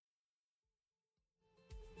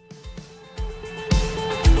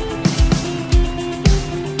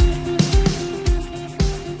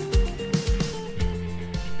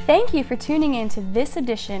Thank you for tuning in to this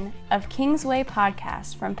edition of Kingsway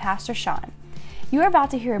Podcast from Pastor Sean. You are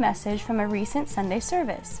about to hear a message from a recent Sunday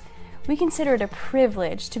service. We consider it a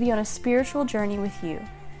privilege to be on a spiritual journey with you.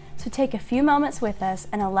 So take a few moments with us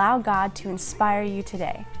and allow God to inspire you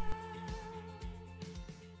today.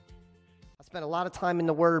 I spent a lot of time in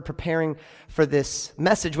the Word preparing for this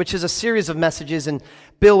message, which is a series of messages, and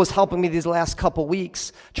Bill was helping me these last couple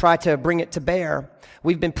weeks try to bring it to bear.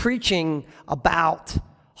 We've been preaching about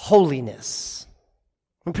holiness.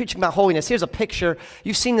 I'm preaching about holiness. Here's a picture.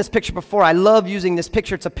 You've seen this picture before. I love using this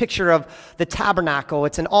picture. It's a picture of the tabernacle.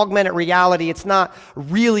 It's an augmented reality. It's not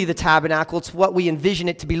really the tabernacle. It's what we envision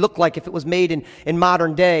it to look like if it was made in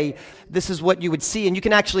modern day. This is what you would see. And you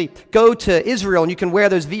can actually go to Israel and you can wear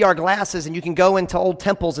those VR glasses and you can go into old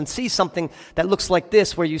temples and see something that looks like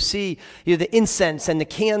this, where you see the incense and the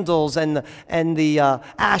candles and the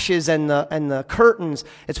ashes and the curtains.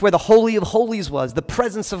 It's where the Holy of Holies was, the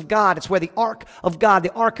presence of God. It's where the Ark of God,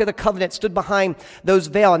 the Ark of the Covenant, stood behind those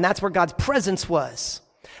veil, and that's where God's presence was.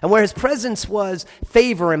 And where his presence was,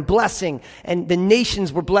 favor and blessing, and the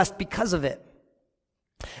nations were blessed because of it.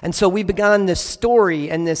 And so we began this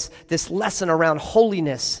story and this lesson around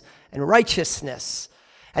holiness and righteousness.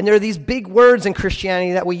 And there are these big words in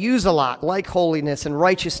Christianity that we use a lot, like holiness and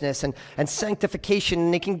righteousness and sanctification,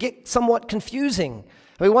 and they can get somewhat confusing.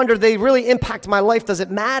 We wonder, do they really impact my life? Does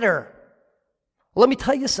it matter? Well, let me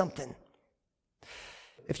tell you something.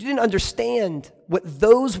 If you didn't understand what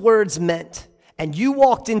those words meant and you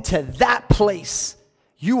walked into that place,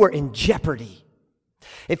 you were in jeopardy.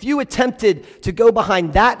 If you attempted to go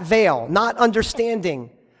behind that veil, not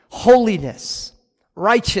understanding holiness,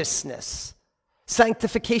 righteousness,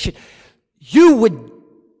 sanctification, you would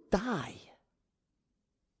die.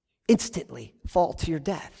 Instantly fall to your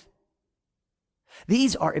death.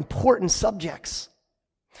 These are important subjects.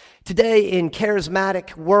 Today, in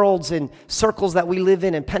charismatic worlds and circles that we live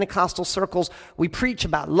in Pentecostal circles, we preach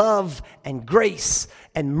about love and grace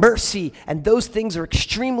and mercy, and those things are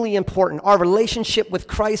extremely important. Our relationship with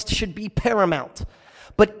Christ should be paramount.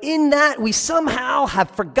 But in that, we somehow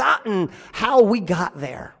have forgotten how we got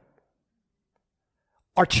there.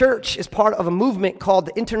 Our church is part of a movement called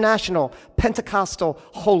the International Pentecostal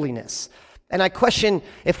Holiness. And I question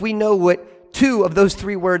if we know what two of those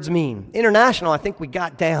three words mean. International, I think we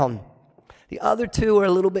got down. The other two are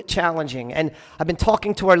a little bit challenging. And I've been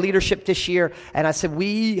talking to our leadership this year, and I said,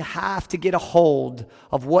 we have to get a hold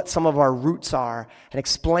of what some of our roots are and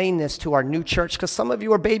explain this to our new church, because some of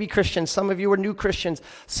you are baby Christians, some of you are new Christians,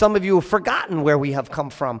 some of you have forgotten where we have come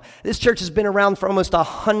from. This church has been around for almost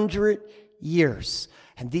 100 years,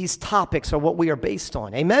 and these topics are what we are based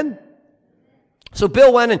on. Amen? So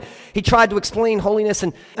Bill went and he tried to explain holiness,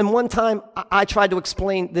 and one time I tried to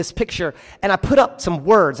explain this picture, and I put up some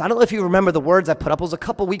words. I don't know if you remember the words I put up. It was a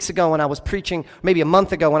couple weeks ago when I was preaching, maybe a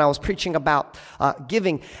month ago when I was preaching about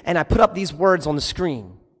giving, and I put up these words on the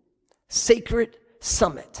screen. Sacred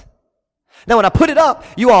Summit. Now when I put it up,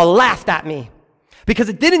 you all laughed at me because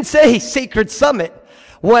it didn't say Sacred Summit.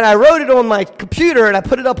 When I wrote it on my computer and I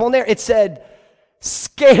put it up on there, it said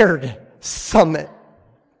Scared Summit.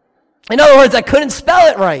 In other words, I couldn't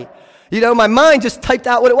spell it right. My mind just typed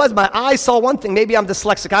out what it was. My eyes saw one thing. Maybe I'm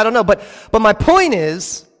dyslexic. I don't know. But my point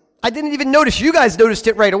is, I didn't even notice. You guys noticed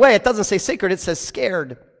it right away. It doesn't say sacred. It says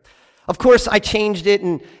scared. Of course, I changed it,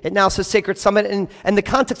 and it now says Sacred Summit. And the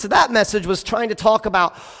context of that message was trying to talk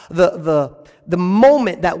about the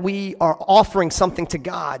moment that we are offering something to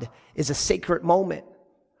God is a sacred moment.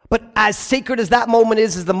 But as sacred as that moment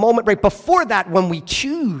is the moment right before that when we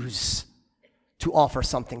choose to offer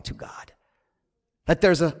something to God. That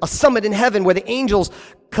there's a summit in heaven where the angels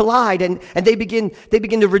collide and they begin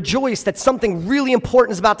to rejoice that something really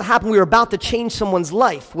important is about to happen. We're about to change someone's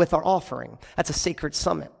life with our offering. That's a sacred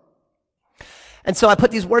summit. And so I put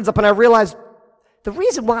these words up and I realized the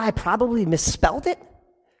reason why I probably misspelled it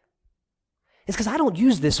is because I don't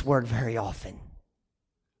use this word very often.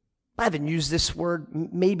 I haven't used this word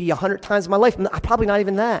maybe 100 times in my life. Probably not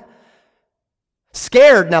even that.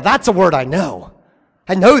 Scared, now that's a word I know.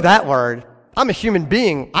 I know that word. I'm a human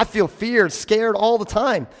being. I feel feared, scared all the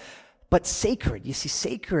time. But sacred, you see,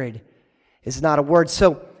 sacred is not a word.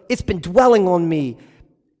 So it's been dwelling on me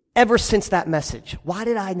ever since that message. Why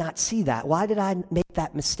did I not see that? Why did I make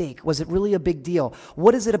that mistake? Was it really a big deal?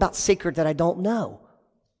 What is it about sacred that I don't know?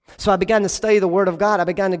 So I began to study the Word of God. I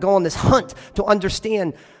began to go on this hunt to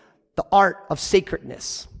understand the art of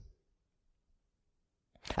sacredness.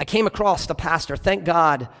 I came across the pastor, thank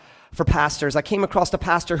God for pastors. I came across a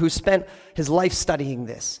pastor who spent his life studying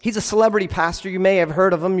this. He's a celebrity pastor. You may have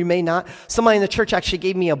heard of him, you may not. Somebody in the church actually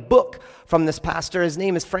gave me a book from this pastor. His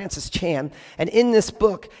name is Francis Chan. And in this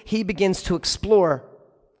book, he begins to explore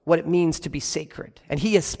what it means to be sacred. And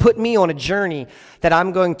he has put me on a journey that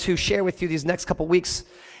I'm going to share with you these next couple weeks.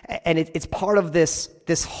 And it's part of this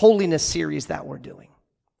holiness series that we're doing.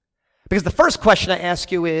 Because the first question I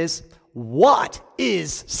ask you is, what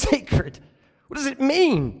is sacred? What does it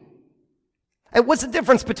mean? And what's the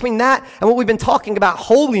difference between that and what we've been talking about,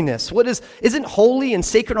 holiness? Isn't holy and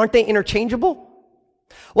sacred, aren't they interchangeable?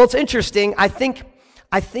 Well, it's interesting. I think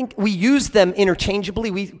we use them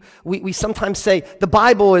interchangeably. We sometimes say the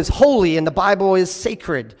Bible is holy and the Bible is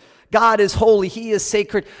sacred. God is holy, He is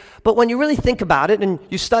sacred. But when you really think about it and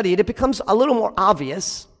you study it, it becomes a little more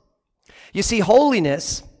obvious. You see,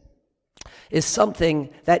 holiness is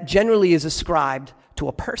something that generally is ascribed to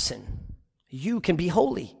a person. You can be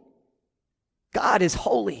holy. God is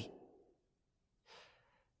holy.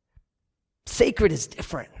 Sacred is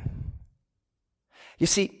different. You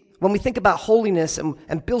see, when we think about holiness,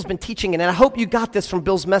 and Bill's been teaching it, and I hope you got this from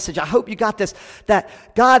Bill's message. I hope you got this, that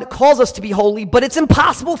God calls us to be holy, but it's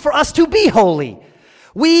impossible for us to be holy.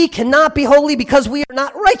 We cannot be holy because we are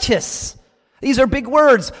not righteous. These are big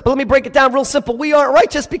words, but let me break it down real simple. We aren't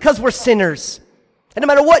righteous because we're sinners. And no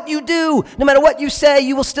matter what you do, no matter what you say,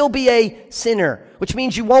 you will still be a sinner, which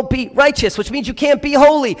means you won't be righteous, which means you can't be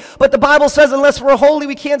holy. But the Bible says unless we're holy,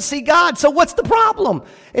 we can't see God. So what's the problem?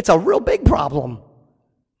 It's a real big problem.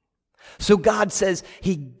 So God says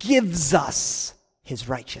He gives us His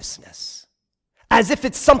righteousness. As if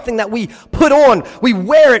it's something that we put on, we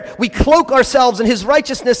wear it, we cloak ourselves in His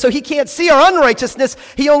righteousness so He can't see our unrighteousness.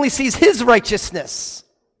 He only sees His righteousness.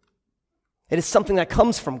 It is something that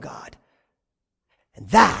comes from God. And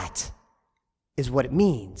that is what it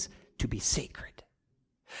means to be sacred.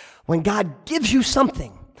 When God gives you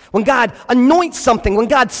something, when God anoints something, when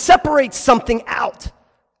God separates something out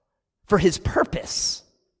for His purpose,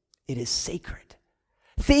 it is sacred.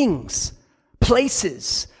 Things,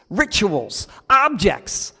 places, rituals,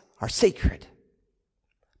 objects are sacred.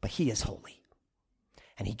 But He is holy.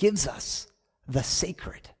 And He gives us the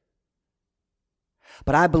sacred.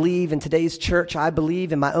 But I believe in today's church, I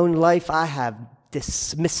believe in my own life, I have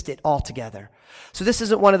dismissed it altogether. So this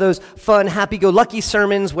isn't one of those fun, happy-go-lucky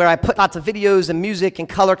sermons where I put lots of videos and music and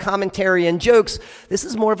color commentary and jokes. This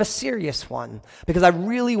is more of a serious one because I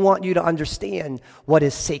really want you to understand what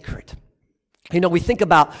is sacred. You know, when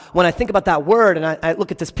I think about that word and I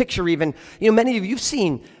look at this picture even, many of you, you've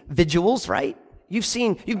seen vigils, right? You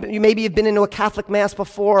maybe have been into a Catholic Mass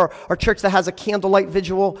before or church that has a candlelight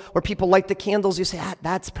vigil where people light the candles. You say,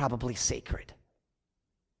 that's probably sacred.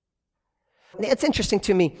 It's interesting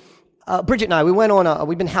to me. Bridget and I,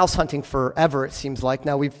 we've been house hunting forever, it seems like.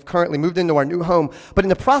 Now we've currently moved into our new home. But in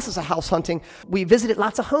the process of house hunting, we visited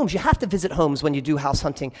lots of homes. You have to visit homes when you do house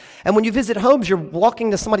hunting. And when you visit homes, you're walking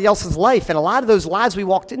into somebody else's life. And a lot of those lives we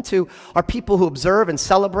walked into are people who observe and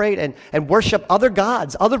celebrate and worship other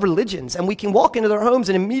gods, other religions. And we can walk into their homes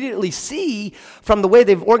and immediately see from the way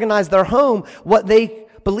they've organized their home what they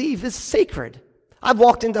believe is sacred. I've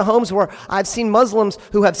walked into homes where I've seen Muslims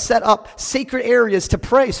who have set up sacred areas to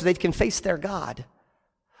pray so they can face their God.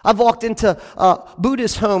 I've walked into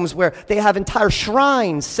Buddhist homes where they have entire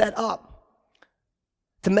shrines set up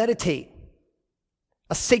to meditate,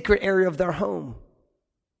 a sacred area of their home.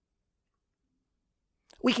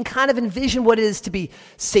 We can kind of envision what it is to be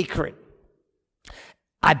sacred.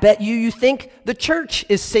 I bet you think the church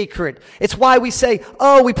is sacred. It's why we say,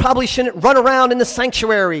 we probably shouldn't run around in the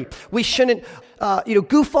sanctuary. We shouldn't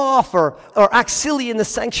goof off or act silly in the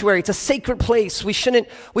sanctuary. It's a sacred place. We shouldn't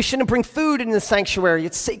bring food in the sanctuary.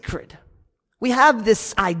 It's sacred. We have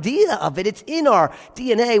this idea of it. It's in our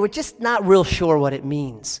DNA. We're just not real sure what it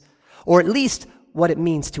means, or at least what it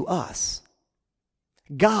means to us.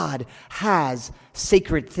 God has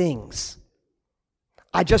sacred things.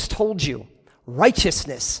 I just told you,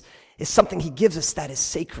 righteousness is something He gives us that is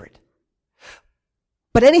sacred.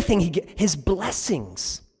 But anything His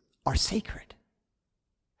blessings are sacred.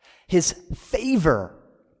 His favor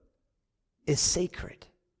is sacred.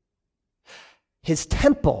 His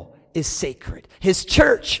temple is sacred. His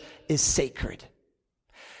church is sacred.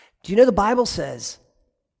 Do you know the Bible says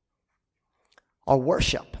our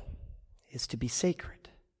worship is to be sacred?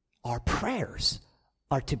 Our prayers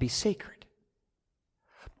are to be sacred.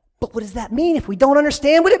 But what does that mean if we don't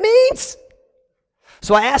understand what it means?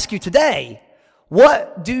 So I ask you today,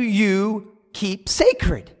 what do you keep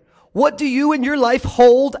sacred? What do you in your life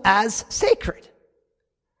hold as sacred?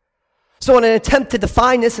 So in an attempt to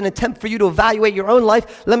define this, an attempt for you to evaluate your own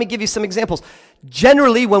life, let me give you some examples.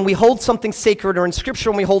 Generally, when we hold something sacred, or in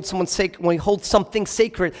Scripture, when we hold something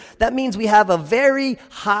sacred, that means we have a very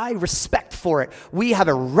high respect for it. We have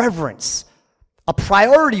a reverence, a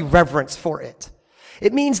priority reverence for it.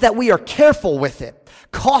 It means that we are careful with it,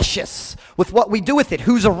 cautious with what we do with it,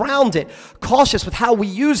 who's around it, cautious with how we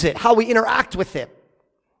use it, how we interact with it.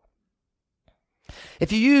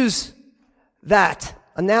 If you use that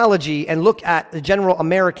analogy and look at the general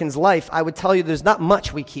American's life, I would tell you there's not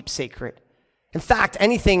much we keep sacred. In fact,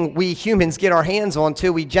 anything we humans get our hands on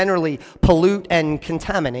to, we generally pollute and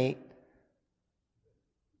contaminate.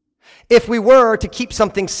 If we were to keep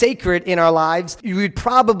something sacred in our lives, it would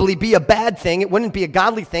probably be a bad thing. It wouldn't be a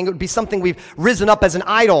godly thing. It would be something we've risen up as an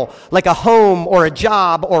idol, like a home or a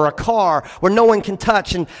job or a car where no one can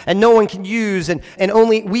touch and no one can use and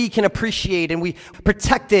only we can appreciate, and we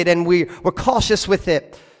protect it and we're cautious with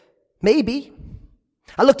it. Maybe.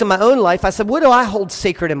 I looked at my own life. I said, what do I hold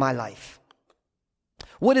sacred in my life?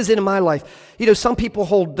 What is it in my life? You know, some people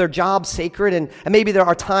hold their job sacred, and maybe there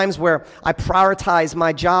are times where I prioritize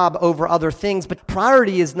my job over other things, but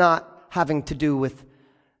priority is not having to do with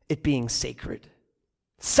it being sacred.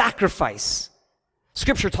 Sacrifice.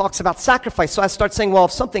 Scripture talks about sacrifice, so I start saying, well,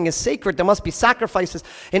 if something is sacred, there must be sacrifices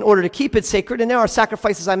in order to keep it sacred, and there are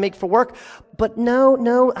sacrifices I make for work, but no,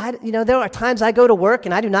 there are times I go to work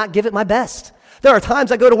and I do not give it my best. There are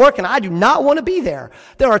times I go to work and I do not want to be there.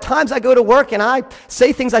 There are times I go to work and I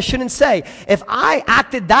say things I shouldn't say. If I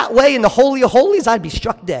acted that way in the Holy of Holies, I'd be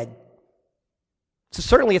struck dead. So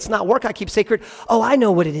certainly it's not work I keep sacred. Oh, I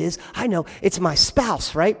know what it is. I know. It's my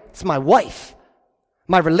spouse, right? It's my wife,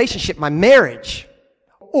 my relationship, my marriage,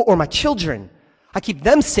 or my children. I keep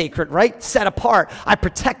them sacred, right? Set apart. I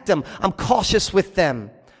protect them. I'm cautious with them,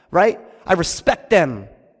 right? I respect them.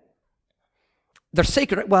 They're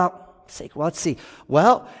sacred, right? Well, let's see.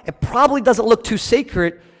 Well, it probably doesn't look too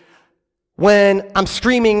sacred when I'm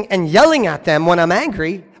screaming and yelling at them when I'm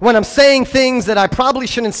angry, when I'm saying things that I probably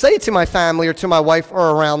shouldn't say to my family or to my wife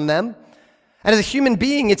or around them. And as a human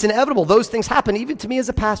being, it's inevitable. Those things happen. Even to me as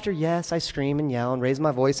a pastor, yes, I scream and yell and raise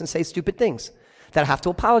my voice and say stupid things that I have to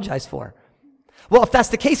apologize for. Well, if that's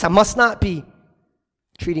the case, I must not be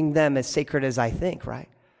treating them as sacred as I think, right?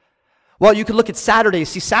 Well, you could look at Saturdays.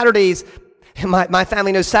 See, Saturdays, my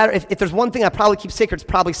family knows Saturday. If there's one thing I probably keep sacred, it's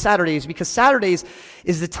probably Saturdays, because Saturdays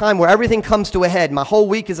is the time where everything comes to a head. My whole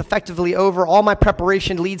week is effectively over. All my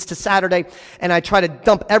preparation leads to Saturday, and I try to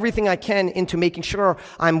dump everything I can into making sure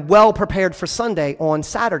I'm well prepared for Sunday on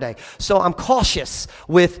Saturday. So I'm cautious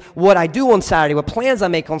with what I do on Saturday, what plans I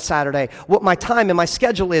make on Saturday, what my time and my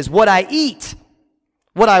schedule is, what I eat,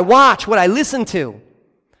 what I watch, what I listen to.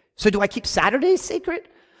 So do I keep Saturdays sacred?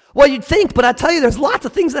 Well, you'd think, but I tell you, there's lots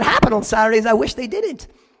of things that happen on Saturdays I wish they didn't.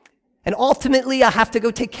 And ultimately, I have to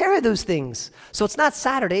go take care of those things. So it's not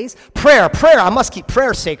Saturdays. Prayer, I must keep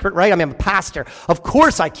prayer sacred, right? I mean, I'm a pastor. Of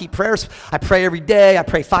course I keep prayers. I pray every day. I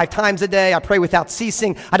pray 5 times a day. I pray without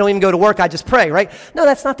ceasing. I don't even go to work. I just pray, right? No,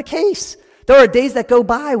 that's not the case. There are days that go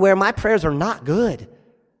by where my prayers are not good,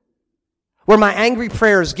 where my angry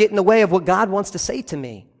prayers get in the way of what God wants to say to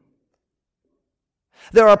me.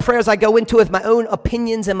 There are prayers I go into with my own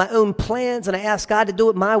opinions and my own plans, and I ask God to do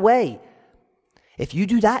it my way. If you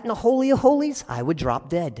do that in the Holy of Holies, I would drop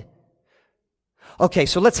dead. Okay,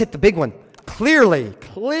 so let's hit the big one. Clearly,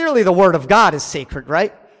 the Word of God is sacred,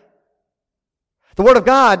 right? The Word of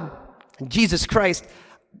God, Jesus Christ,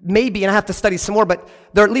 maybe, and I have to study some more, but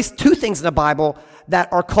there are at least 2 things in the Bible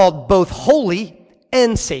that are called both holy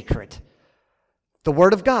and sacred. The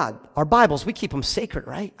Word of God, our Bibles, we keep them sacred,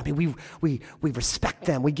 right? I mean, we respect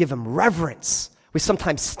them. We give them reverence. We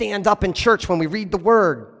sometimes stand up in church when we read the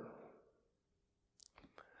Word.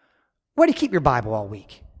 Where do you keep your Bible all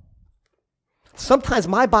week? Sometimes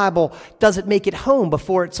my Bible doesn't make it home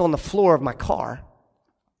before it's on the floor of my car.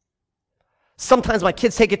 Sometimes my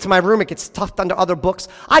kids take it to my room. It gets stuffed under other books.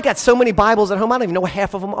 I got so many Bibles at home, I don't even know what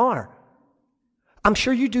half of them are. I'm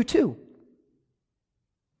sure you do too.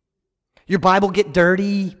 Your Bible get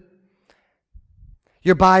dirty.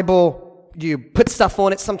 Your Bible, you put stuff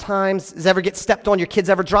on it sometimes. Does it ever get stepped on? Your kids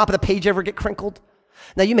ever drop it? The page ever get crinkled?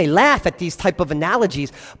 Now, you may laugh at these type of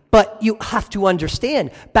analogies, but you have to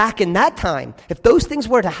understand, back in that time, if those things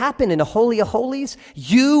were to happen in the Holy of Holies,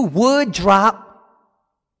 you would drop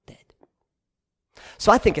dead.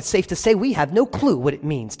 So I think it's safe to say we have no clue what it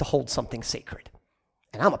means to hold something sacred.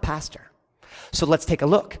 And I'm a pastor. So let's take a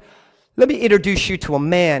look. Let me introduce you to a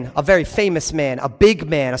man, a very famous man, a big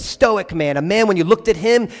man, a stoic man, a man when you looked at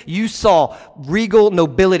him, you saw regal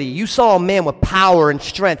nobility. You saw a man with power and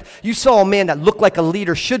strength. You saw a man that looked like a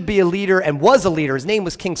leader, should be a leader, and was a leader. His name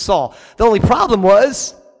was King Saul. The only problem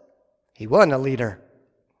was he wasn't a leader.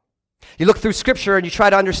 You look through Scripture and you try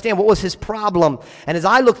to understand what was his problem. And as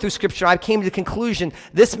I looked through Scripture, I came to the conclusion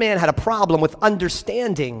this man had a problem with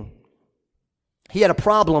understanding. He had a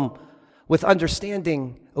problem with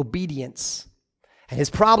understanding obedience. And his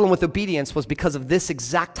problem with obedience was because of this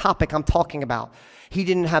exact topic I'm talking about. He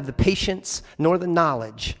didn't have the patience nor the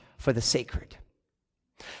knowledge for the sacred.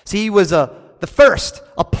 See, he was the first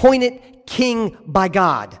appointed king by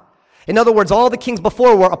God. In other words, all the kings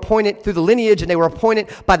before were appointed through the lineage, and they were appointed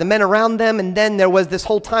by the men around them. And then there was this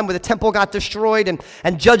whole time where the temple got destroyed,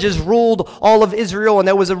 and judges ruled all of Israel. And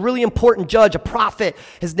there was a really important judge, a prophet.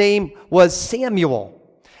 His name was Samuel.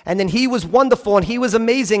 And then he was wonderful, and he was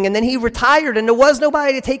amazing. And then he retired, and there was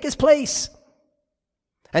nobody to take his place.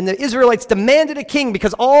 And the Israelites demanded a king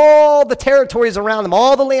because all the territories around them,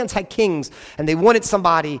 all the lands had kings. And they wanted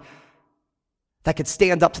somebody that could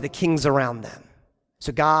stand up to the kings around them.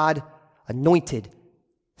 So God anointed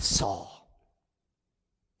Saul.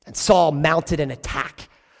 And Saul mounted an attack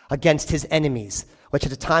against his enemies, which at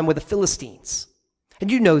the time were the Philistines. And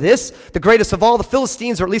you know this, the greatest of all the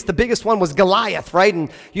Philistines, or at least the biggest one, was Goliath, right? And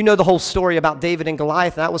you know the whole story about David and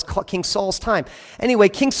Goliath, and that was King Saul's time. Anyway,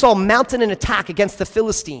 King Saul mounted an attack against the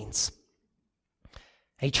Philistines.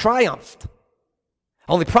 He triumphed.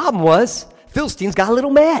 Only problem was, Philistines got a little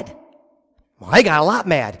mad. Well, they got a lot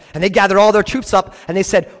mad. And they gathered all their troops up, and they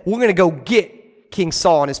said, we're going to go get King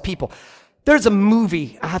Saul and his people. There's a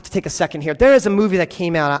movie, I have to take a second here. There is a movie that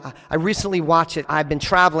came out. I recently watched it. I've been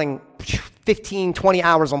traveling 15, 20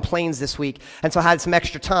 hours on planes this week, and so I had some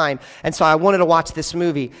extra time, and so I wanted to watch this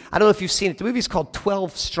movie. I don't know if you've seen it. The movie's called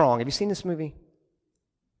 12 Strong. Have you seen this movie?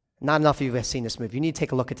 Not enough of you have seen this movie. You need to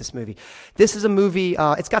take a look at this movie. This is a movie,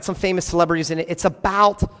 it's got some famous celebrities in it. It's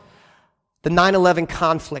about the 9/11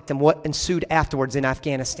 conflict and what ensued afterwards in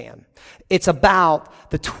Afghanistan. It's about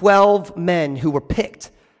the 12 men who were picked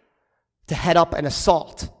to head up an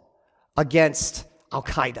assault against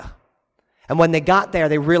Al-Qaeda. And when they got there,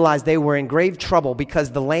 they realized they were in grave trouble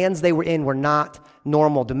because the lands they were in were not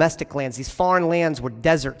normal domestic lands. These foreign lands were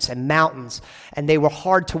deserts and mountains, and they were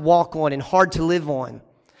hard to walk on and hard to live on,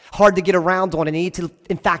 hard to get around on, and they need to,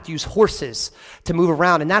 in fact, use horses to move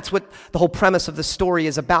around. And that's what the whole premise of the story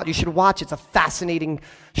is about. You should watch it. It's a fascinating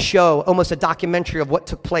show, almost a documentary of what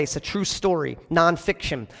took place, a true story,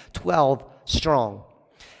 nonfiction, 12 Strong.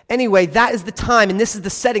 Anyway, that is the time, and this is the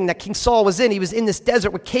setting that King Saul was in. He was in this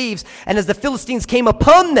desert with caves, and as the Philistines came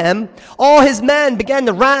upon them, all his men began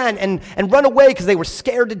to run and run away because they were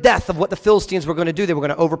scared to death of what the Philistines were going to do. They were going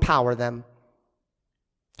to overpower them.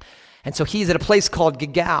 And so he's at a place called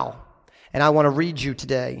Gilgal, and I want to read you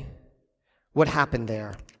today what happened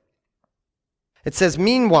there. It says,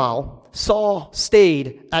 meanwhile, Saul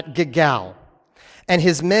stayed at Gilgal, and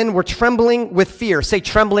his men were trembling with fear. Say,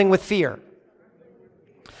 trembling with fear.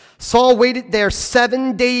 Saul waited there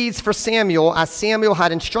 7 days for Samuel, as Samuel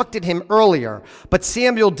had instructed him earlier, but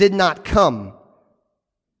Samuel did not come.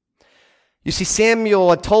 You see,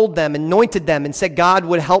 Samuel had told them, anointed them, and said God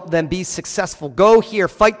would help them be successful. Go here,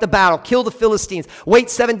 fight the battle, kill the Philistines.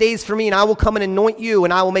 Wait 7 days for me, and I will come and anoint you,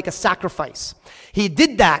 and I will make a sacrifice. He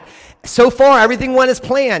did that. So far, everything went as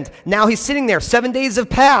planned. Now he's sitting there. 7 days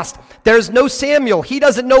have passed. There's no Samuel. He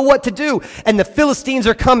doesn't know what to do, and the Philistines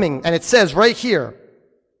are coming. And it says right here,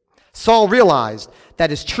 Saul realized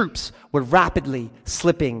that his troops were rapidly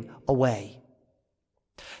slipping away.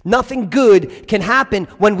 Nothing good can happen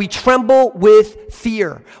when we tremble with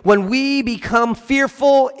fear. When we become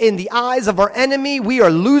fearful in the eyes of our enemy, we are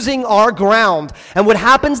losing our ground. And what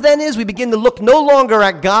happens then is we begin to look no longer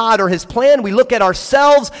at God or his plan. We look at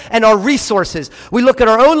ourselves and our resources. We look at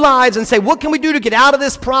our own lives and say, what can we do to get out of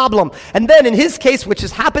this problem? And then in his case, which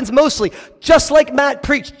happens mostly, just like Matt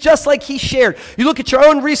preached, just like he shared, you look at your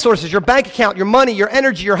own resources, your bank account, your money, your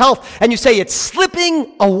energy, your health, and you say, it's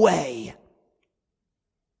slipping away.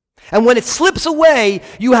 And when it slips away,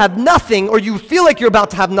 you have nothing, or you feel like you're about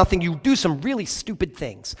to have nothing, you do some really stupid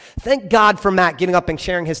things. Thank God for Matt getting up and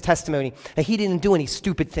sharing his testimony that he didn't do any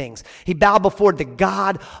stupid things. He bowed before the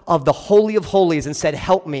God of the Holy of Holies and said,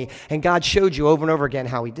 help me. And God showed you over and over again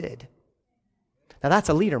how he did. Now that's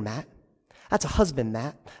a leader, Matt. That's a husband,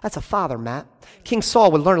 Matt. That's a father, Matt. King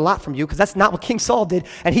Saul would learn a lot from you because that's not what King Saul did.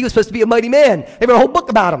 And he was supposed to be a mighty man. They wrote a whole book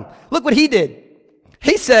about him. Look what he did.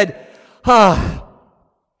 He said,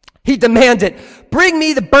 he demanded, bring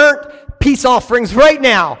me the burnt peace offerings right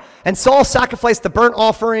now. And Saul sacrificed the burnt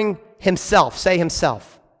offering himself. Say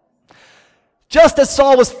himself. Just as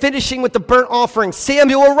Saul was finishing with the burnt offering,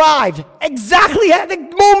 Samuel arrived. Exactly at the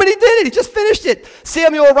moment he did it. He just finished it.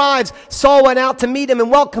 Samuel arrives. Saul went out to meet him and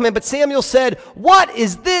welcome him. But Samuel said, "What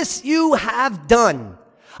is this you have done?"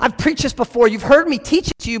 I've preached this before. You've heard me teach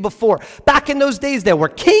it to you before. Back in those days, there were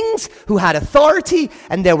kings who had authority,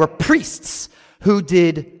 and there were priests who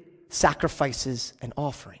did sacrifices and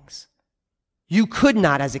offerings. You could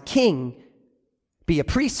not, as a king, be a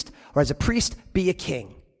priest, or as a priest, be a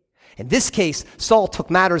king. In this case, Saul took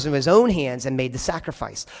matters in his own hands and made the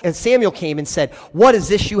sacrifice. And Samuel came and said, "What is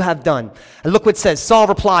this you have done?" And look what it says. Saul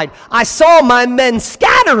replied, "I saw my men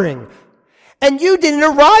scattering, and you didn't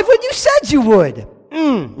arrive when you said you would."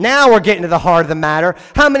 Now we're getting to the heart of the matter.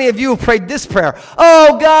 How many of you have prayed this prayer?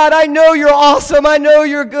 "Oh God, I know you're awesome. I know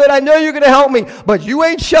you're good. I know you're going to help me, but you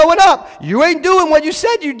ain't showing up. You ain't doing what you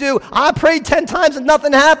said you'd do. I prayed 10 times and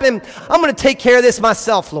nothing happened. I'm going to take care of this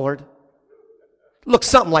myself, Lord." Look,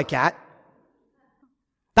 something like that.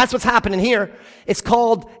 That's what's happening here. It's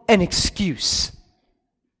called an excuse.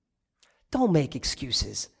 Don't make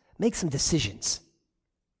excuses. Make some decisions.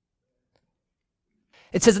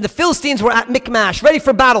 It says, "And the Philistines were at Michmash, ready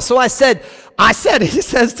for battle. So I said, he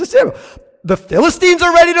says to Samuel, the Philistines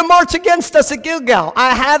are ready to march against us at Gilgal.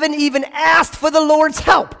 I haven't even asked for the Lord's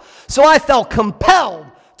help. So I felt compelled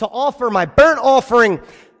to offer my burnt offering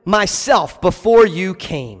myself before you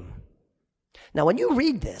came." Now, when you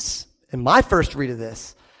read this, in my first read of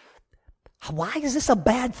this, why is this a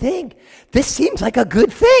bad thing? This seems like a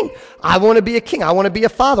good thing. I want to be a king. I want to be a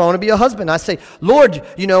father. I want to be a husband. I say, "Lord,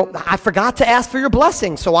 I forgot to ask for your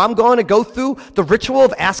blessing, so I'm going to go through the ritual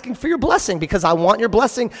of asking for your blessing because I want your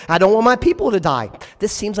blessing. I don't want my people to die."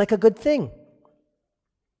 This seems like a good thing.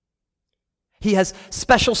 He has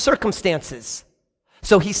special circumstances.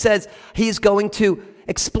 So he says he's going to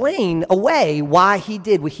explain away why he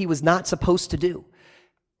did what he was not supposed to do.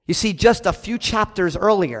 You see, just a few chapters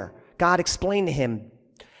earlier, God explained to him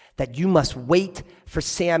that you must wait for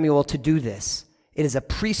Samuel to do this. It is a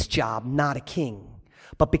priest's job, not a king.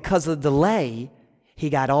 But because of the delay, he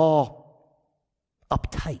got all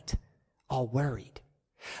uptight, all worried.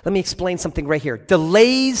 Let me explain something right here.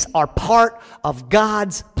 Delays are part of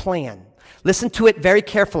God's plan. Listen to it very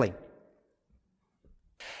carefully.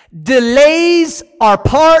 Delays are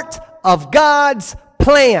part of God's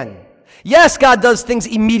plan. Yes, God does things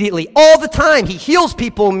immediately, all the time. He heals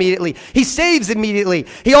people immediately. He saves immediately.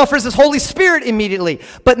 He offers His Holy Spirit immediately.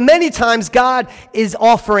 But many times God is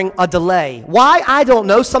offering a delay. Why? I don't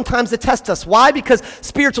know. Sometimes to test us. Why? Because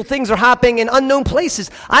spiritual things are happening in unknown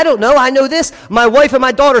places. I don't know. I know this. My wife and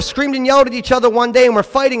my daughter screamed and yelled at each other one day and we're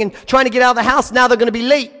fighting and trying to get out of the house. Now they're going to be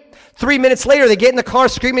late. 3 minutes later, they get in the car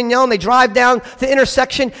screaming and yelling. They drive down the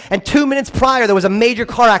intersection, and 2 minutes prior, there was a major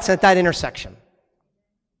car accident at that intersection.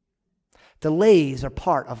 Delays are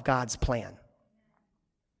part of God's plan.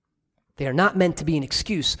 They are not meant to be an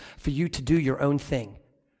excuse for you to do your own thing.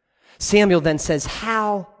 Samuel then says,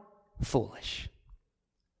 "How foolish.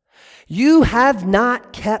 You have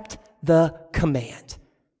not kept the command."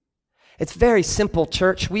 It's very simple,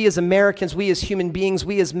 church. We as Americans, we as human beings,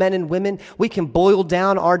 we as men and women, we can boil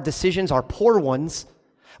down our decisions, our poor ones.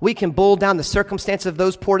 We can boil down the circumstances of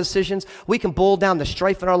those poor decisions. We can boil down the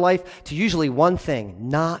strife in our life to usually one thing: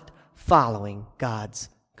 not following God's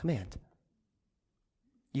command.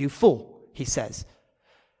 "You fool," he says.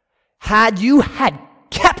 Had you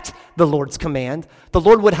kept the Lord's command, the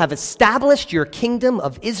Lord would have established your kingdom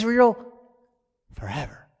of Israel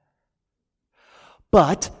forever.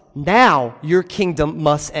 But now your kingdom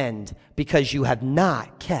must end because you have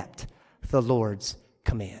not kept the Lord's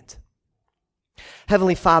command.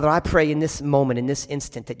 Heavenly Father, I pray in this moment, in this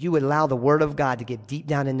instant, that you would allow the Word of God to get deep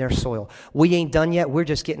down in their soil. We ain't done yet. We're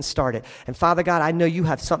just getting started. And Father God, I know you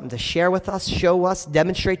have something to share with us, show us,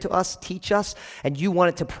 demonstrate to us, teach us, and you want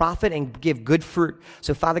it to profit and give good fruit.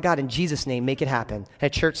 So Father God, in Jesus' name, make it happen.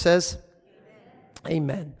 And church says,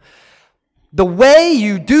 Amen. The way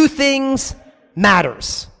you do things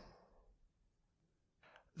matters.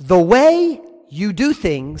 The way you do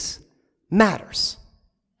things matters.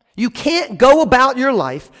 You can't go about your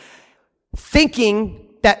life thinking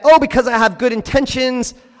that, because I have good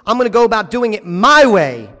intentions, I'm going to go about doing it my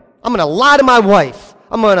way. I'm going to lie to my wife.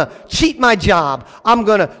 I'm going to cheat my job. I'm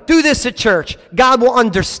going to do this at church. God will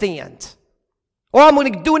understand. Or I'm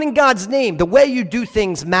going to do it in God's name. The way you do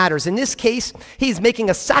things matters. In this case, he's making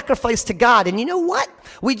a sacrifice to God. And you know what?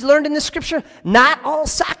 We learned in the scripture, not all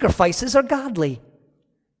sacrifices are godly.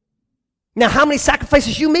 Now, how many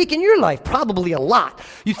sacrifices you make in your life? Probably a lot.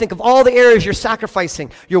 You think of all the areas you're sacrificing,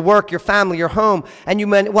 your work, your family, your home, and you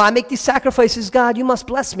meant, I make these sacrifices, God, you must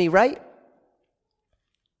bless me, right?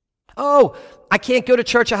 Oh, I can't go to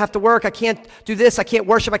church, I have to work. I can't do this, I can't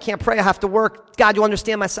worship, I can't pray, I have to work. God, you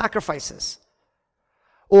understand my sacrifices.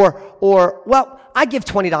 Or, well, I give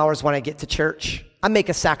 $20 when I get to church. I make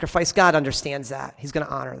a sacrifice. God understands that. He's going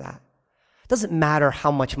to honor that. It doesn't matter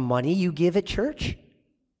how much money you give at church.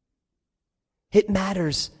 It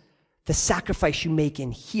matters the sacrifice you make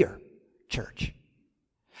in here, church.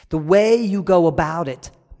 The way you go about it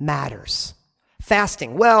matters.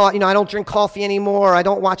 Fasting. Well, I don't drink coffee anymore. I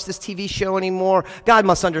don't watch this TV show anymore. God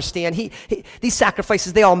must understand. These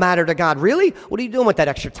sacrifices, they all matter to God. Really? What are you doing with that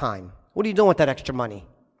extra time? What are you doing with that extra money?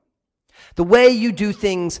 The way you do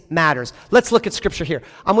things matters. Let's look at scripture here.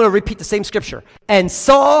 I'm going to repeat the same scripture. And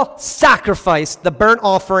Saul sacrificed the burnt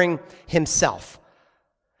offering himself.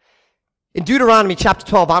 In Deuteronomy chapter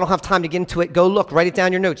 12, I don't have time to get into it. Go look, write it down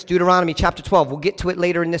in your notes. Deuteronomy chapter 12. We'll get to it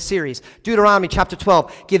later in this series. Deuteronomy chapter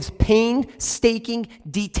 12 gives painstaking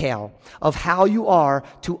detail of how you are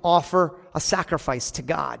to offer a sacrifice to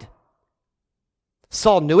God.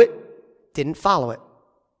 Saul knew it, didn't follow it.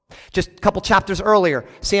 Just a couple chapters earlier,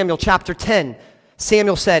 Samuel chapter 10,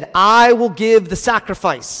 Samuel said, I will give the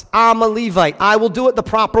sacrifice. I'm a Levite. I will do it the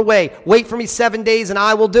proper way. Wait for me 7 days and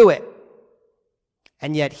I will do it.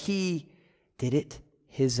 And yet he did it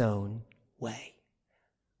his own way,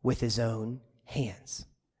 with his own hands.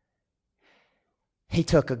 He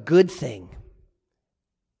took a good thing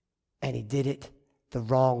and he did it the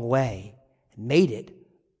wrong way and made it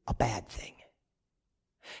a bad thing.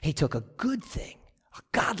 He took a good thing, a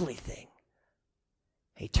godly thing.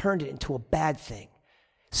 He turned it into a bad thing.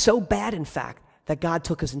 So bad, in fact, that God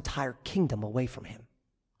took his entire kingdom away from him.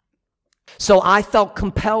 So I felt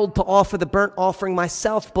compelled to offer the burnt offering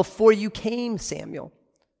myself before you came, Samuel.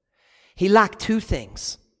 He lacked two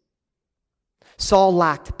things. Saul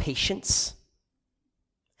lacked patience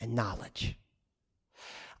and knowledge.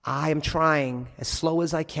 I am trying as slow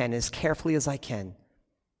as I can, as carefully as I can,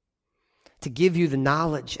 to give you the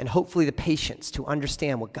knowledge and hopefully the patience to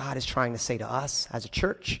understand what God is trying to say to us as a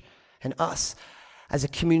church and us as a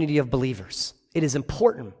community of believers. It is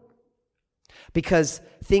important because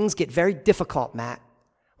things get very difficult, Matt,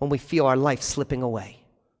 when we feel our life slipping away.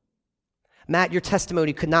 Matt, your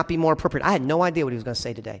testimony could not be more appropriate. I had no idea what he was going to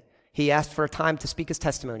say today. He asked for a time to speak his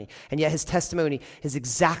testimony, and yet his testimony is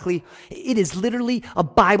it is literally a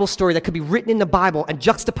Bible story that could be written in the Bible and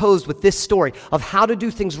juxtaposed with this story of how to do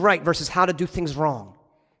things right versus how to do things wrong.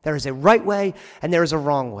 There is a right way and there is a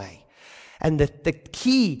wrong way. And the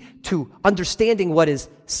key to understanding what is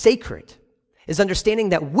sacred is understanding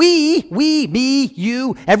that we, me,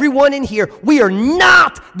 you, everyone in here, we are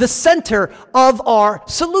not the center of our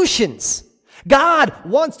solutions. God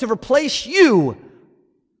wants to replace you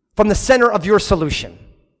from the center of your solution.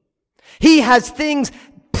 He has things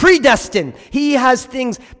predestined. He has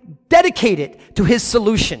things dedicated to his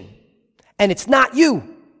solution. And it's not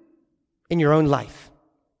you in your own life.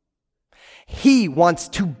 He wants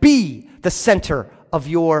to be the center of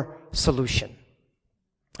your solution.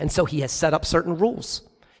 And so he has set up certain rules.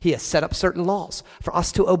 He has set up certain laws for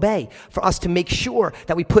us to obey, for us to make sure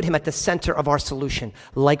that we put him at the center of our solution,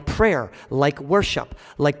 like prayer, like worship,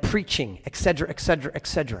 like preaching, etc., etc.,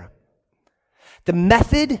 etc. The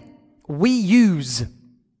method we use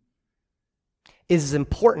is as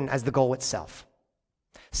important as the goal itself.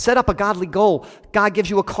 Set up a godly goal. God gives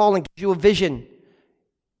you a call and gives you a vision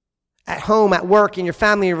at home, at work, in your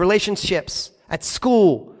family, in your relationships, at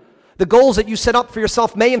school. The goals that you set up for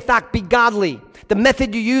yourself may in fact be godly. The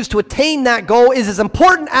method you use to attain that goal is as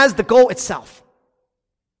important as the goal itself.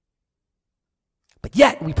 But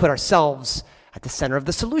yet, we put ourselves at the center of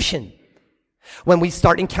the solution. When we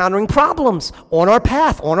start encountering problems on our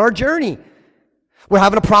path, on our journey, we're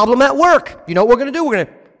having a problem at work. You know what we're going to do? We're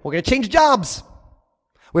going to change jobs.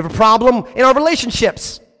 We have a problem in our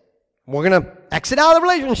relationships. We're going to exit out of the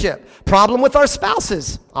relationship. Problem with our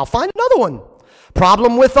spouses. I'll find another one.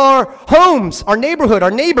 Problem with our homes, our neighborhood,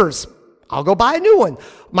 our neighbors. I'll go buy a new one.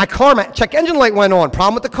 My car, my check engine light went on.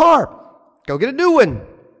 Problem with the car. Go get a new one.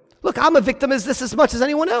 Look, I'm a victim of this as much as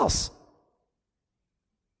anyone else.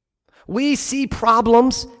 We see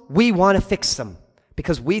problems, we want to fix them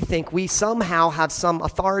because we think we somehow have some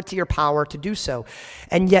authority or power to do so.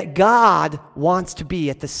 And yet God wants to be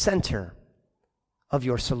at the center of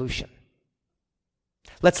your solution.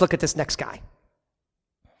 Let's look at this next guy.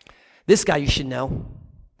 This guy you should know.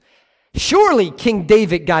 Surely King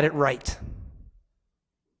David got it right.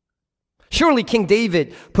 Surely King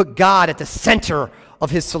David put God at the center of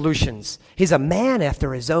his solutions. He's a man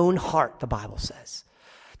after his own heart, the Bible says.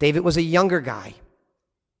 David was a younger guy.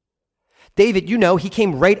 David, he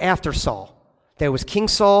came right after Saul. There was King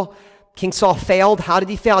Saul. King Saul failed. How did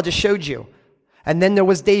he fail? I just showed you. And then there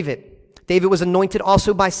was David. David was anointed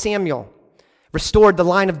also by Samuel, restored the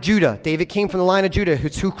line of Judah. David came from the line of Judah,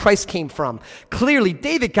 who's who Christ came from. Clearly,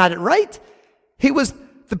 David got it right. He was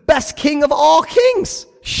the best king of all kings.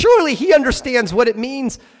 Surely he understands what it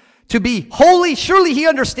means to be holy. Surely he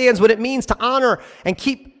understands what it means to honor and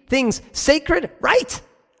keep things sacred, right?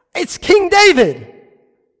 It's King David.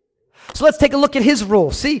 So let's take a look at his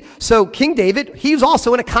rule. See, so King David, he was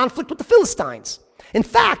also in a conflict with the Philistines. In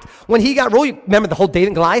fact, when he got rule, you remember the whole David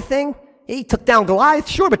and Goliath thing? He took down Goliath,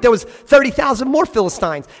 sure, but there was 30,000 more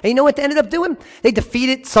Philistines. And you know what they ended up doing? They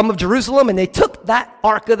defeated some of Jerusalem, and they took that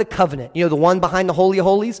Ark of the Covenant, you know, the one behind the Holy of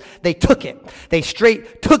Holies. They took it. They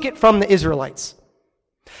straight took it from the Israelites.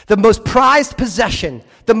 The most prized possession,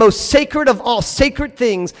 the most sacred of all sacred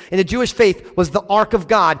things in the Jewish faith was the Ark of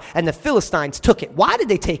God, and the Philistines took it. Why did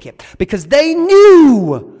they take it? Because they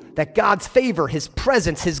knew that God's favor, his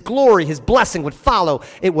presence, his glory, his blessing would follow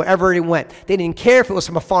it wherever it went. They didn't care if it was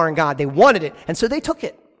from a foreign god. They wanted it, and so they took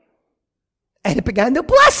it. And it began to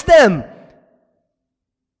bless them.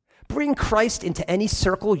 Bring Christ into any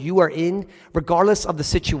circle you are in, regardless of the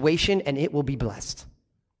situation, and it will be blessed.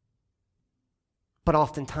 But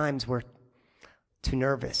oftentimes we're too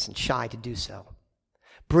nervous and shy to do so.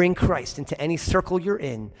 Bring Christ into any circle you're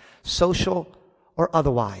in, social or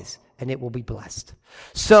otherwise, and it will be blessed.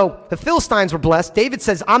 So the Philistines were blessed. David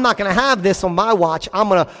says, I'm not going to have this on my watch. I'm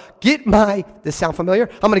going to get this sound familiar?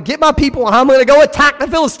 I'm going to get my people and I'm going to go attack the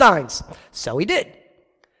Philistines. So he did.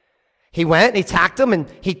 He went and he attacked them and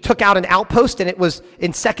he took out an outpost, and it was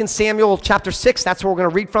in 2 Samuel chapter 6. That's where we're going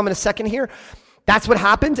to read from in a second here. That's what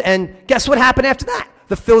happened, and guess what happened after that?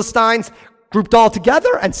 The Philistines grouped all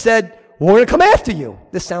together and said, we're going to come after you.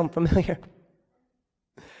 This sound familiar?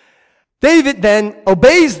 David then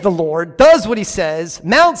obeys the Lord, does what he says,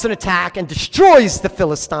 mounts an attack and destroys the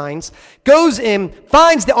Philistines, goes in,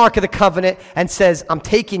 finds the Ark of the Covenant, and says, I'm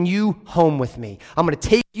taking you home with me. I'm going to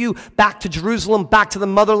take you back to Jerusalem, back to the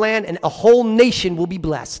motherland, and a whole nation will be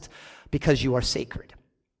blessed because you are sacred.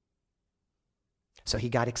 So he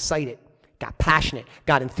got excited, got passionate,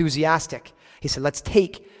 got enthusiastic. He said, let's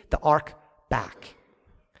take the ark back.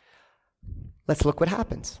 Let's look what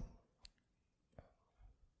happens.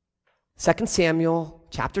 2 Samuel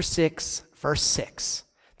chapter 6, verse 6.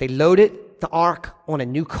 They loaded the ark on a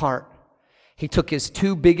new cart. He took his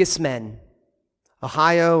two biggest men,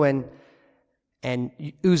 Ahio and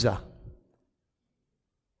Uzzah,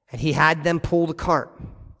 and he had them pull the cart,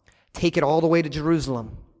 take it all the way to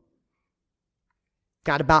Jerusalem.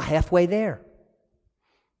 Got about halfway there.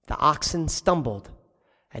 The oxen stumbled,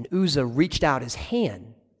 and Uzzah reached out his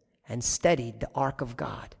hand and steadied the ark of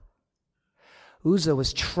God. Uzzah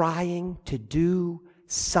was trying to do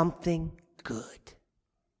something good,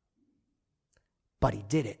 but he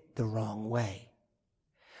did it the wrong way.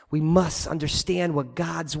 We must understand what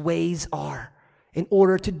God's ways are in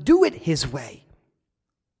order to do it his way.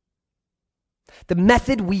 The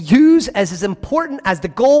method we use is as important as the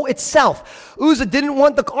goal itself. Uzzah didn't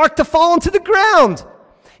want the ark to fall into the ground.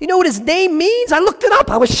 You know what his name means? I looked it up.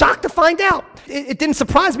 I was shocked to find out. It didn't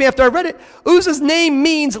surprise me after I read it. Uzzah's name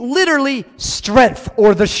means literally strength,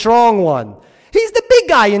 or the strong one. He's the big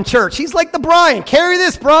guy in church. He's like the Brian. Carry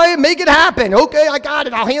this, Brian. Make it happen. Okay, I got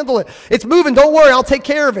it. I'll handle it. It's moving. Don't worry. I'll take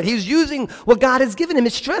care of it. He's using what God has given him,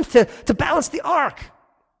 his strength, to balance the ark.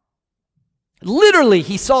 Literally,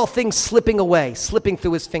 he saw things slipping away, slipping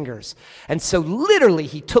through his fingers. And so literally,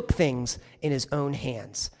 he took things in his own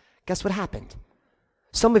hands. Guess what happened?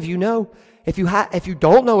 Some of you know, if you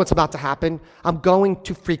don't know what's about to happen, I'm going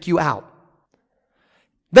to freak you out.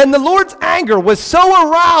 Then the Lord's anger was so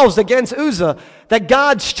aroused against Uzzah that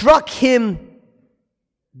God struck him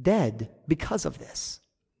dead because of this.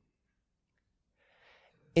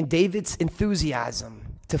 In David's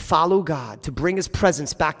enthusiasm to follow God, to bring his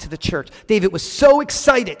presence back to the church, David was so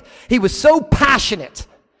excited. He was so passionate.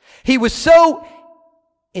 He was so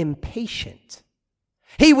impatient.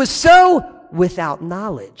 He was so without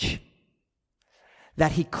knowledge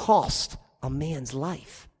that he cost a man's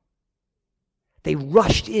life. They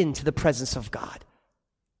rushed into the presence of God,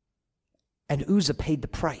 and Uzzah paid the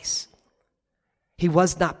price. He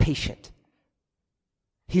was not patient.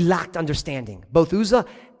 He lacked understanding, both Uzzah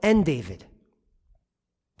and David.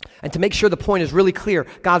 And to make sure the point is really clear,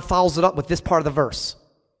 God follows it up with this part of the verse.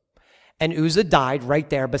 And Uzzah died right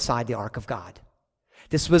there beside the ark of God.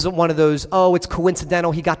 This wasn't one of those, oh, it's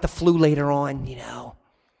coincidental, he got the flu later on,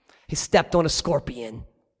 He stepped on a scorpion.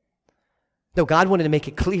 No, God wanted to make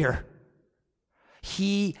it clear.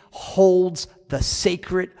 He holds the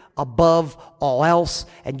sacred above all else,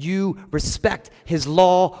 and you respect his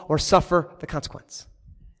law or suffer the consequence.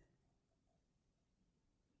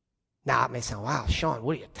 Now, it may sound, wow, Sean,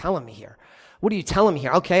 what are you telling me here? What are you telling me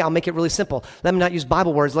here? Okay, I'll make it really simple. Let me not use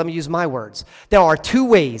Bible words. Let me use my words. There are two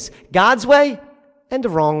ways, God's way and the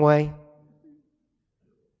wrong way.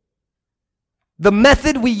 The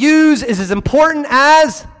method we use is as important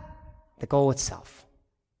as the goal itself.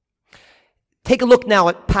 Take a look now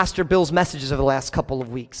at Pastor Bill's messages over the last couple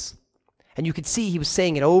of weeks. And you could see he was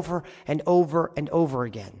saying it over and over and over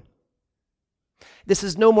again. This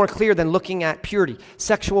is no more clear than looking at purity,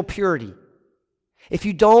 sexual purity. If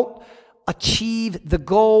you don't achieve the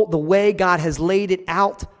goal the way God has laid it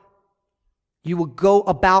out, you will go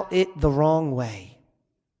about it the wrong way.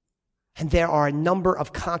 And there are a number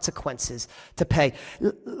of consequences to pay.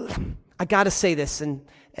 I got to say this, and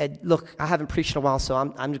look, I haven't preached in a while, so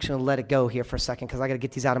I'm just going to let it go here for a second because I got to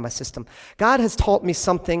get these out of my system. God has taught me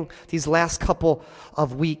something these last couple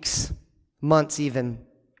of weeks, months even.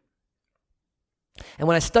 And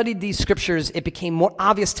when I studied these scriptures, it became more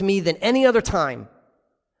obvious to me than any other time.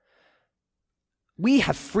 We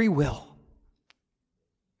have free will.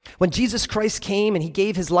 When Jesus Christ came and he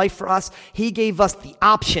gave his life for us, he gave us the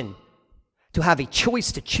option to have a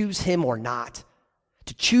choice to choose him or not,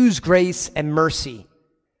 to choose grace and mercy,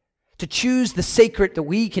 to choose the sacred that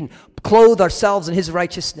we can clothe ourselves in his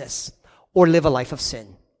righteousness or live a life of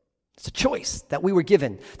sin. It's a choice that we were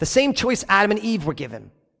given, the same choice Adam and Eve were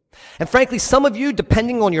given. And frankly, some of you,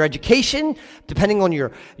 depending on your education, depending on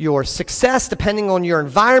your success, depending on your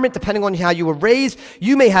environment, depending on how you were raised,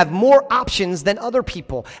 you may have more options than other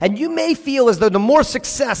people. And you may feel as though the more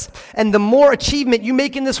success and the more achievement you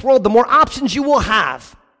make in this world, the more options you will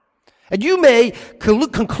have. And you may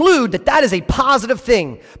conclude that that is a positive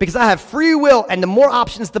thing because I have free will and the more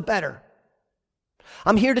options, the better.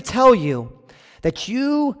 I'm here to tell you that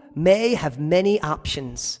you may have many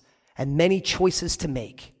options and many choices to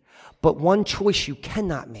make. But one choice you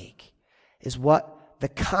cannot make is what the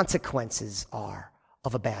consequences are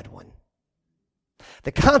of a bad one.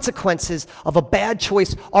 The consequences of a bad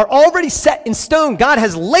choice are already set in stone. God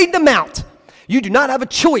has laid them out. You do not have a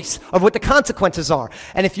choice of what the consequences are.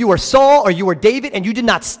 And if you are Saul or you are David and you did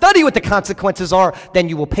not study what the consequences are, then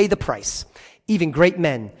you will pay the price. Even great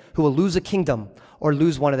men who will lose a kingdom or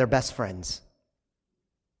lose one of their best friends.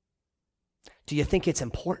 Do you think it's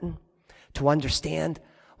important to understand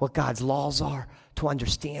what God's laws are, to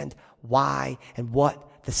understand why and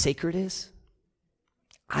what the sacred is?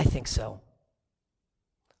 I think so.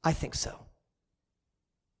 I think so.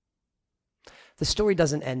 The story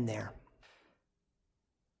doesn't end there.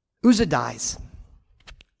 Uzzah dies,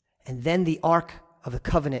 and then the Ark of the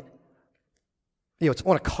Covenant, it's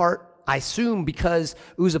on a cart. I assume because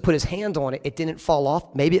Uzzah put his hand on it, it didn't fall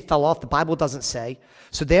off. Maybe it fell off. The Bible doesn't say.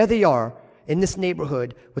 So there they are, in this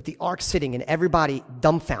neighborhood with the ark sitting and everybody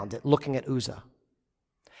dumbfounded looking at Uzzah.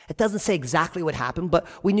 It doesn't say exactly what happened, but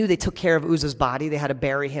we knew they took care of Uzzah's body. They had to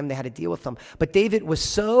bury him. They had to deal with him. But David was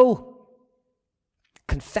so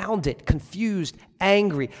confounded, confused,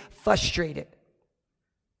 angry, frustrated.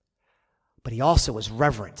 But he also was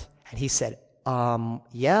reverent. And he said,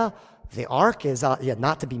 the ark is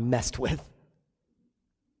not to be messed with.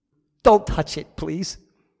 Don't touch it, please.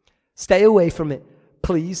 Stay away from it,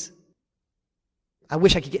 please. I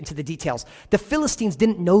wish I could get into the details. The Philistines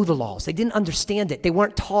didn't know the laws. They didn't understand it. They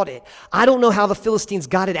weren't taught it. I don't know how the Philistines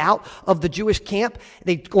got it out of the Jewish camp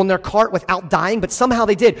on their cart without dying, but somehow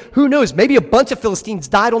they did. Who knows? Maybe a bunch of Philistines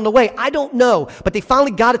died on the way. I don't know, but they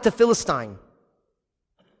finally got it to Philistine.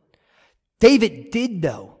 David did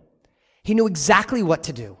know. He knew exactly what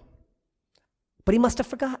to do, but he must have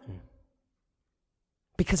forgotten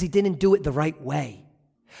because he didn't do it the right way.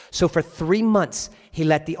 So for 3 months, he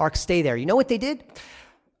let the ark stay there. You know what they did?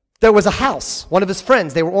 There was a house, one of his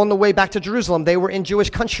friends. They were on the way back to Jerusalem. They were in Jewish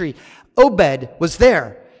country. Obed was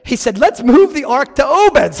there. He said, let's move the ark to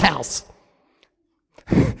Obed's house.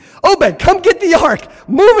 Obed, come get the ark.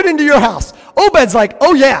 Move it into your house. Obed's like,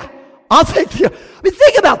 oh yeah, I'll take the ark. I mean,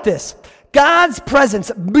 think about this. God's presence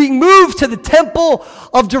being moved to the temple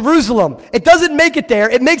of Jerusalem. It doesn't make it there.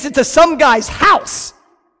 It makes it to some guy's house.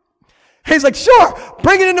 He's like, sure,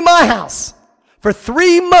 bring it into my house. For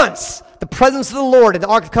 3 months, the presence of the Lord and the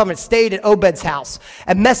Ark of the Covenant stayed at Obed's house.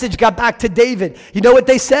 A message got back to David. You know what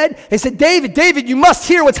they said? They said, David, you must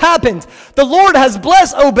hear what's happened. The Lord has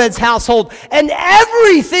blessed Obed's household and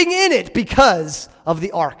everything in it because of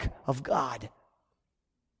the Ark of God.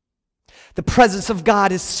 The presence of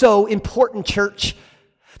God is so important, church.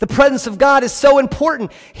 The presence of God is so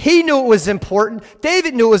important. He knew it was important.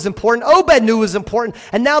 David knew it was important. Obed knew it was important.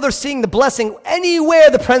 And now they're seeing the blessing. Anywhere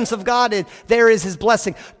the presence of God is, there is his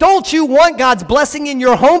blessing. Don't you want God's blessing in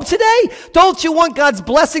your home today? Don't you want God's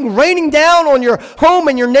blessing raining down on your home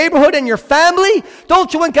and your neighborhood and your family?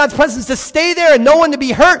 Don't you want God's presence to stay there and no one to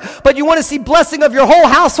be hurt, but you want to see blessing of your whole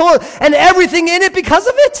household and everything in it because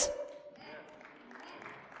of it?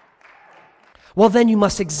 Well, then you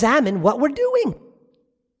must examine what we're doing.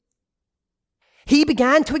 He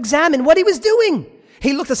began to examine what he was doing.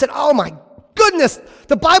 He looked and said, oh my goodness,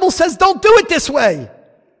 the Bible says don't do it this way.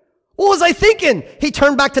 What was I thinking? He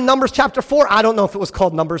turned back to Numbers chapter 4. I don't know if it was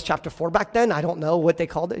called Numbers chapter 4 back then. I don't know what they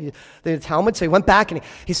called it, the Talmud. So he went back and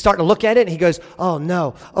he's starting to look at it and he goes, oh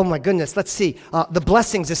no, oh my goodness, let's see. The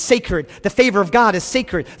blessings is sacred. The favor of God is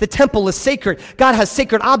sacred. The temple is sacred. God has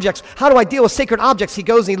sacred objects. How do I deal with sacred objects? He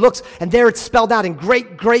goes and he looks and there it's spelled out in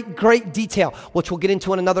great, great, great detail, which we'll get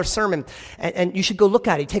into in another sermon. And you should go look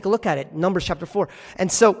at it. Take a look at it, Numbers chapter 4.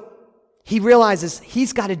 And so he realizes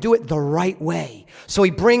he's got to do it the right way. So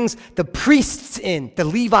he brings the priests in, the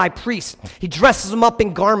Levi priests. He dresses them up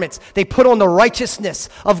in garments. They put on the righteousness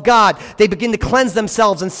of God. They begin to cleanse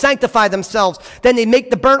themselves and sanctify themselves. Then they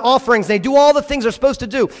make the burnt offerings. They do all the things they're supposed to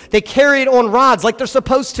do. They carry it on rods like they're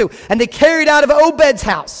supposed to. And they carry it out of Obed's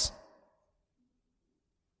house.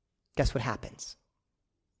 Guess what happens?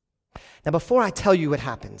 Now, before I tell you what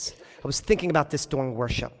happens, I was thinking about this during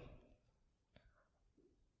worship.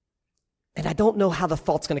 And I don't know how the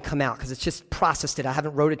thought's going to come out because it's just processed it. I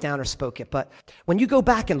haven't wrote it down or spoke it. But when you go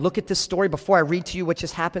back and look at this story before I read to you what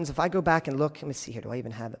just happens, if I go back and look, let me see here. Do I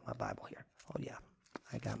even have it in my Bible here? Oh, yeah.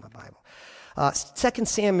 I got my Bible. 2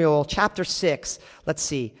 Samuel chapter 6. Let's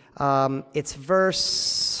see. It's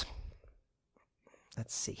verse,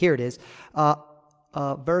 let's see. Here it is.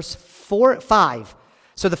 Verse 5.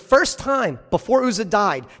 So the first time before Uzzah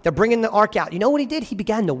died, they're bringing the ark out. You know what he did? He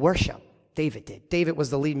began to worship. David did. David was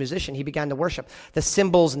the lead musician. He began to worship. The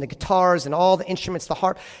cymbals and the guitars and all the instruments, the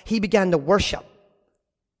harp. He began to worship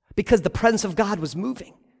because the presence of God was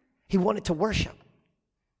moving. He wanted to worship.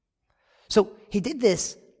 So he did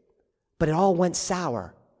this, but it all went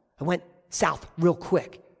sour. It went south real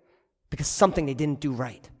quick because something they didn't do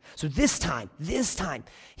right. So this time,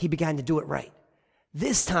 he began to do it right.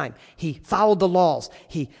 This time, he followed the laws.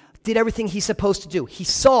 He did everything he's supposed to do. He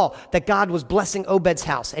saw that God was blessing Obed's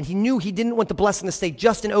house, and he knew he didn't want the blessing to stay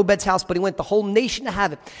just in Obed's house, but he wanted the whole nation to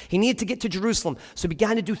have it. He needed to get to Jerusalem, so he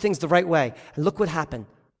began to do things the right way. And look what happened.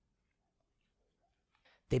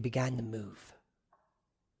 They began to move.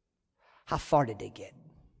 How far did they get?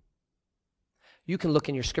 You can look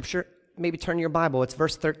in your scripture, maybe turn to your Bible. It's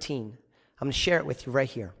verse 13. I'm going to share it with you right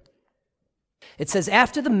here. It says,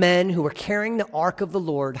 after the men who were carrying the ark of the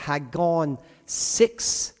Lord had gone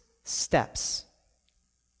 6 steps.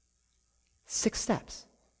 6 steps.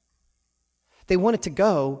 They wanted to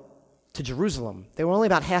go to Jerusalem. They were only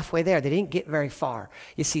about halfway there. They didn't get very far.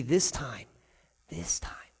 You see, this time,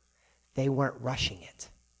 they weren't rushing it.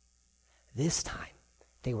 This time,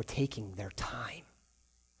 they were taking their time.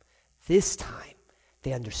 This time,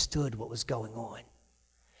 they understood what was going on.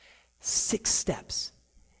 6 steps.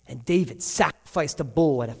 And David sacrificed a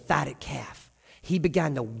bull and a fatted calf. He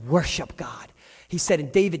began to worship God. He said,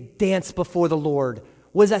 and David danced before the Lord.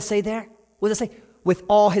 What does that say there? What does it say? With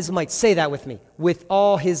all his might. Say that with me. With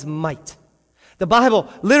all his might. The Bible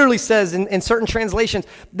literally says in certain translations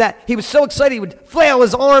that he was so excited he would flail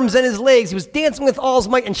his arms and his legs. He was dancing with all his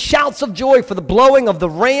might and shouts of joy for the blowing of the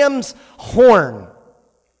ram's horn.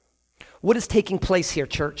 What is taking place here,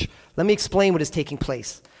 church? Let me explain what is taking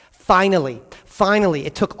place. Finally,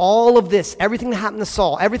 it took all of this, everything that happened to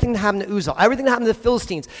Saul, everything that happened to Uzzah, everything that happened to the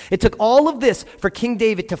Philistines, it took all of this for King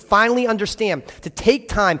David to finally understand, to take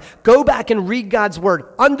time, go back and read God's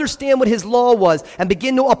word, understand what his law was, and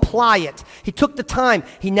begin to apply it. He took the time.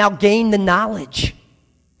 He now gained the knowledge.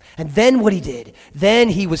 And then what he did, then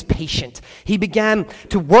he was patient. He began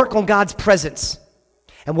to work on God's presence.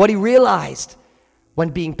 And what he realized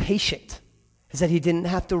when being patient is that he didn't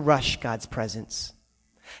have to rush God's presence.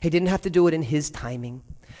 He didn't have to do it in his timing.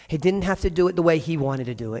 He didn't have to do it the way he wanted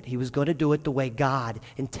to do it. He was going to do it the way God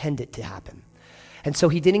intended to happen. And so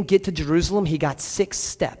he didn't get to Jerusalem. He got 6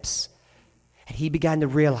 steps. And he began to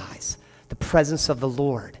realize the presence of the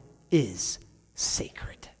Lord is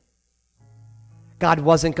sacred. God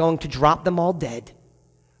wasn't going to drop them all dead,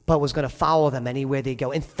 but was going to follow them anywhere they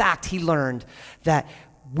go. In fact, he learned that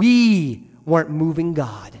we weren't moving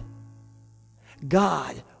God.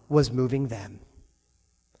 God was moving them.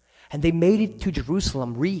 And they made it to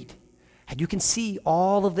Jerusalem. Read. And you can see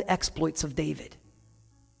all of the exploits of David.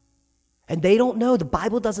 And they don't know. The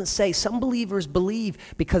Bible doesn't say. Some believers believe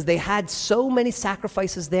because they had so many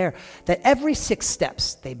sacrifices there that every 6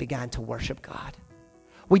 steps they began to worship God.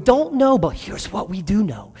 We don't know, but here's what we do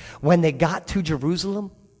know. When they got to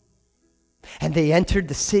Jerusalem and they entered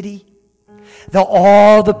the city,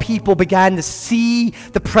 all the people began to see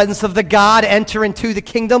the presence of the God enter into the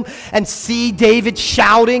kingdom and see David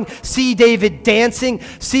shouting, see David dancing,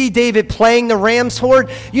 see David playing the ram's horn.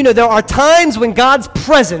 You know, there are times when God's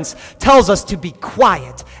presence tells us to be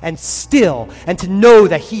quiet and still and to know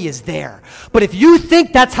that he is there. But if you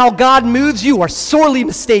think that's how God moves, you are sorely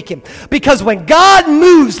mistaken. Because when God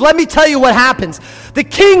moves, let me tell you what happens. The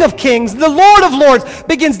King of Kings, the Lord of Lords,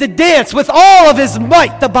 begins to dance with all of his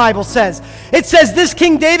might, the Bible says. It says this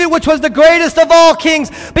King David, which was the greatest of all kings,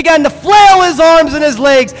 began to flail his arms and his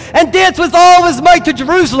legs and dance with all of his might to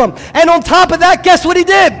Jerusalem. And on top of that, guess what he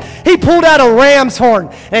did? He pulled out a ram's horn.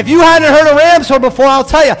 And if you hadn't heard a ram's horn before, I'll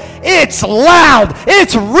tell you, it's loud.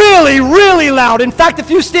 It's really, really loud. In fact, if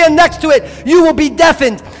you stand next to it, you will be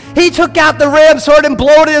deafened. He took out the ram's horn and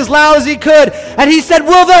blew it as loud as he could. And he said,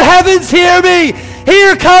 will the heavens hear me?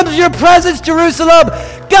 Here comes your presence, Jerusalem.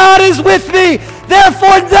 God is with me.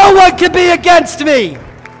 Therefore, no one can be against me.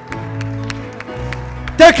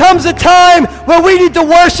 There comes a time where we need to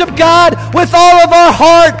worship God with all of our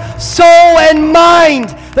heart, soul, and mind.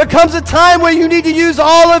 There comes a time where you need to use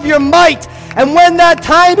all of your might. And when that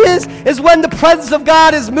time is when the presence of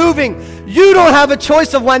God is moving. You don't have a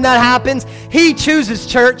choice of when that happens. He chooses,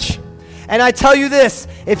 church. And I tell you this,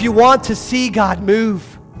 if you want to see God move,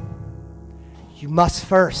 you must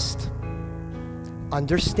first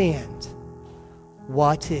understand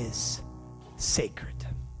what is sacred.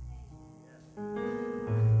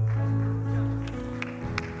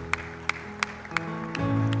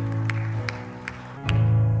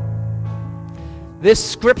 This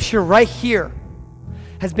scripture right here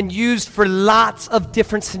has been used for lots of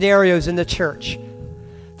different scenarios in the church.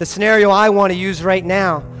 The scenario I want to use right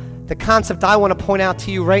now, the concept I want to point out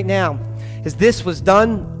to you right now, is this was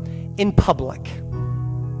done in public.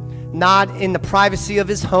 Not in the privacy of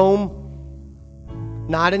his home,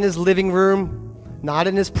 not in his living room, not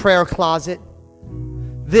in his prayer closet.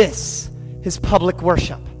 This is public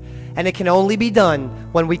worship. And it can only be done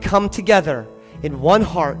when we come together in one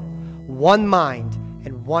heart, one mind,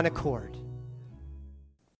 and one accord.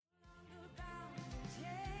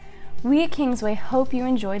 We at Kingsway hope you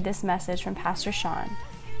enjoyed this message from Pastor Sean.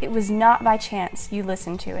 It was not by chance you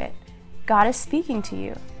listened to it. God is speaking to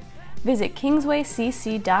you. Visit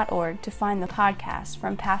kingswaycc.org to find the podcast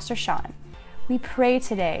from Pastor Sean. We pray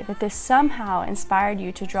today that this somehow inspired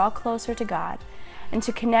you to draw closer to God and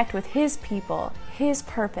to connect with His people, His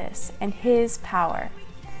purpose, and His power.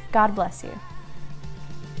 God bless you.